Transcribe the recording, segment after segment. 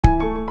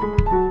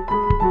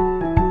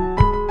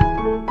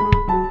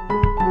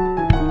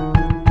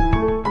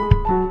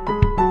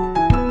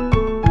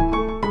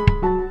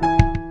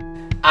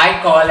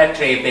call a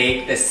tray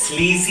bake the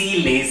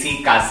sleazy,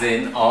 lazy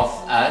cousin of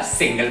a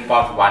single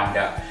pot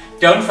wonder.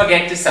 Don't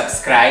forget to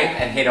subscribe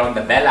and hit on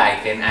the bell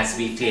icon as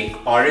we take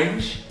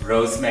orange,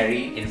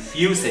 rosemary,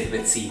 infuse it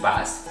with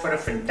Seabass for a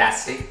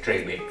fantastic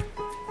tray bake.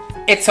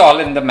 It's all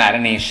in the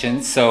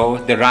marination, so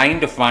the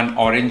rind of one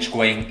orange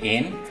going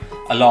in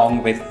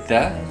along with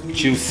the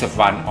juice of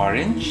one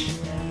orange.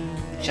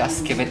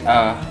 Just give it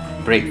a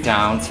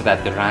breakdown so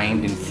that the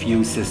rind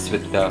infuses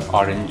with the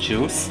orange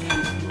juice,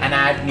 and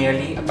add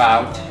nearly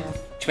about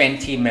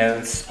 20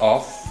 ml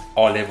of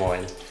olive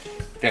oil.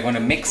 We're going to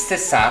mix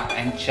this up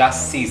and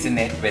just season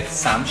it with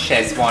some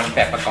Szechuan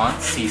peppercorn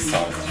sea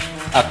salt.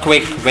 A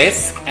quick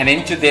whisk, and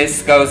into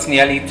this goes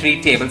nearly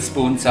 3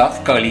 tablespoons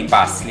of curly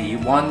parsley. You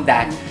want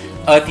that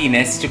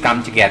earthiness to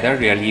come together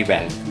really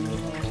well.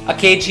 A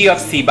kg of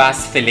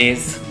Seabass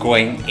fillets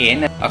going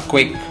in. A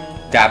quick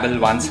dabble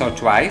once or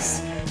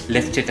twice.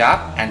 Lift it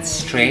up and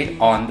straight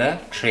on the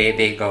tray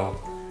they go.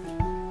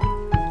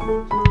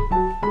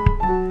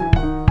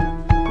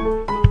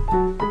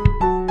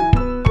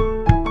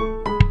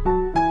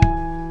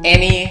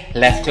 Any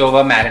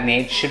leftover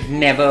marinade should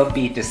never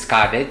be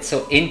discarded,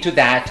 so into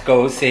that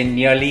goes in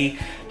nearly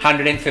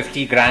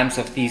 150 grams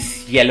of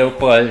these yellow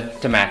pearl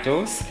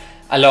tomatoes,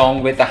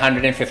 along with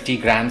 150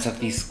 grams of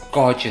these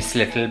gorgeous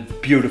little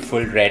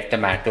beautiful red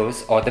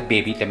tomatoes, or the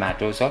baby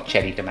tomatoes or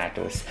cherry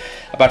tomatoes.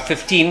 About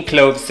 15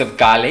 cloves of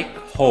garlic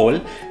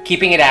whole,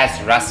 keeping it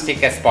as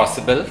rustic as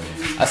possible.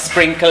 A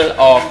sprinkle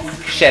of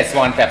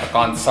Szechuan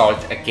peppercorn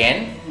salt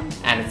again,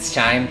 and it's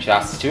time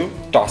just to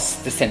toss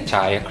this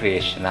entire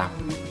creation up.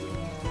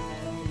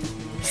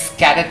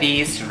 Scatter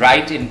these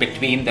right in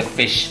between the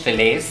fish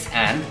fillets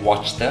and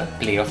watch the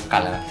play of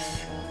colors.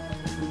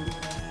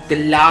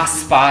 The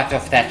last part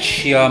of that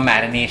sheer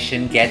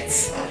marination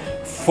gets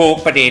 4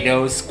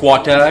 potatoes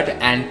quartered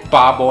and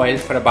parboiled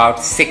for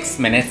about 6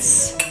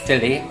 minutes till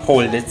they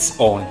hold its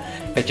own.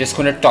 We're just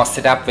going to toss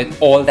it up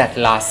with all that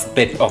last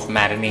bit of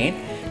marinade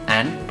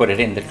and put it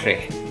in the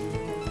tray.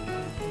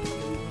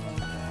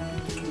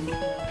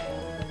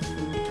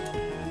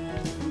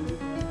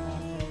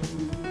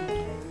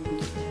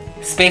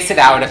 Space it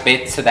out a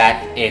bit so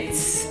that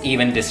it's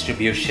even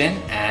distribution,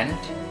 and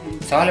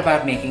it's all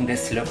about making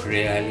this look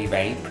really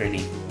very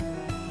pretty.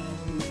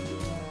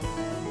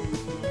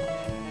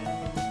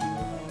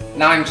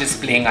 Now I'm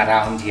just playing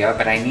around here,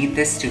 but I need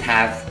this to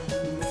have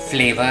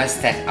flavors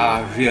that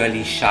are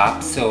really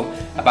sharp. So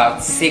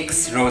about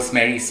 6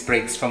 rosemary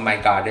sprigs from my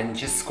garden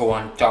just go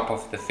on top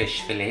of the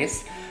fish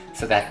fillets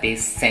so that they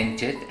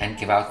scent it and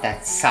give out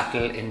that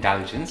subtle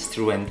indulgence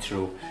through and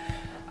through.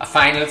 A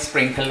final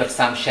sprinkle of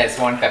some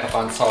Szechuan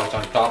peppercorn salt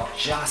on top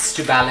just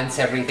to balance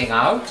everything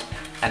out,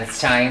 and it's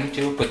time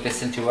to put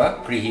this into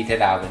a preheated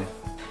oven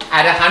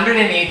at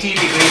 180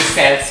 degrees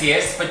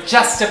Celsius for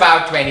just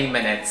about 20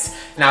 minutes.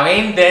 Now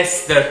ain't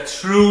this the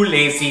true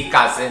lazy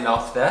cousin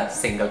of the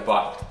single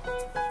pot?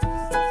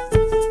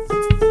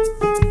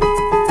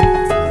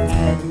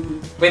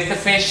 With the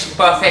fish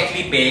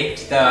perfectly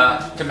baked,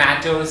 the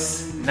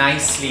tomatoes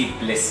nicely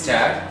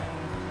blistered,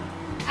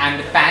 and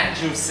the pan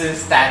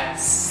juices, that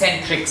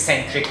centric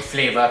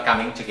flavor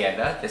coming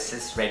together, this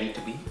is ready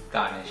to be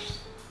garnished.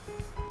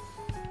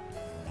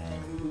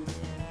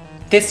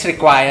 This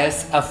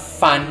requires a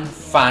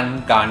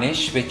fun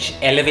garnish which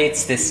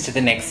elevates this to the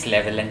next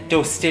level, and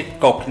toasted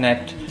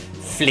coconut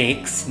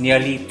flakes,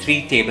 nearly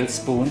 3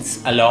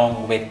 tablespoons,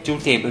 along with 2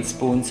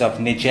 tablespoons of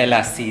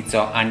Nigella seeds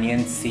or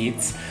onion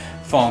seeds,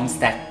 forms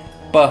that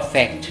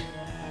perfect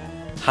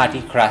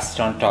hearty crust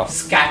on top.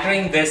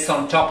 Scattering this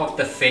on top of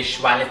the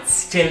fish while it's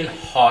still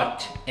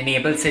hot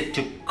enables it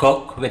to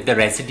cook with the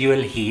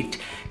residual heat,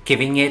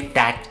 giving it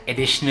that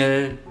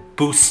additional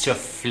boost of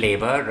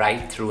flavor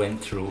right through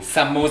and through.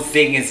 Some more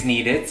zing is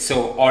needed,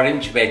 so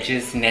orange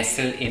wedges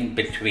nestle in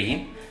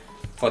between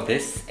for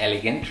this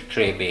elegant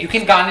tray bake. You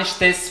can garnish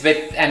this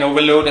with an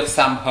overload of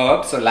some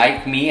herbs, so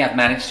like me, I've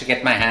managed to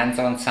get my hands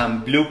on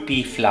some blue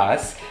pea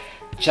flowers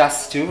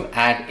just to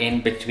add in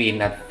between.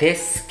 Now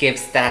this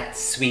gives that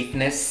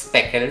sweetness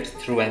speckled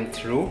through and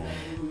through,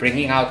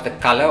 bringing out the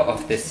color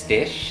of this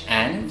dish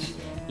and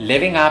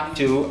living up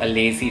to a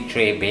lazy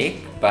tray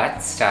bake,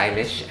 but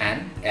stylish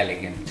and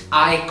elegant.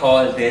 I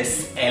call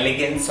this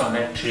elegance on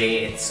a tray.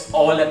 It's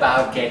all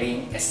about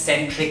getting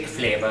eccentric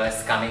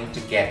flavors coming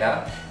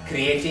together,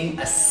 creating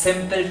a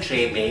simple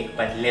tray bake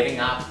but living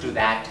up to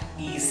that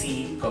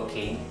easy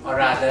cooking, or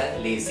rather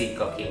lazy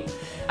cooking.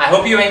 I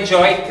hope you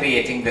enjoyed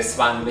creating this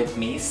one with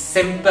me.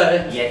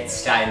 Simple yet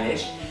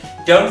stylish.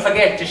 Don't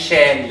forget to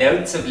share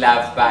loads of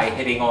love by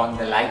hitting on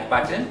the like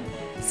button.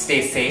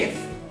 Stay safe,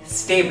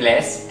 stay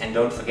blessed, and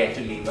don't forget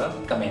to leave a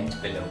comment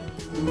below.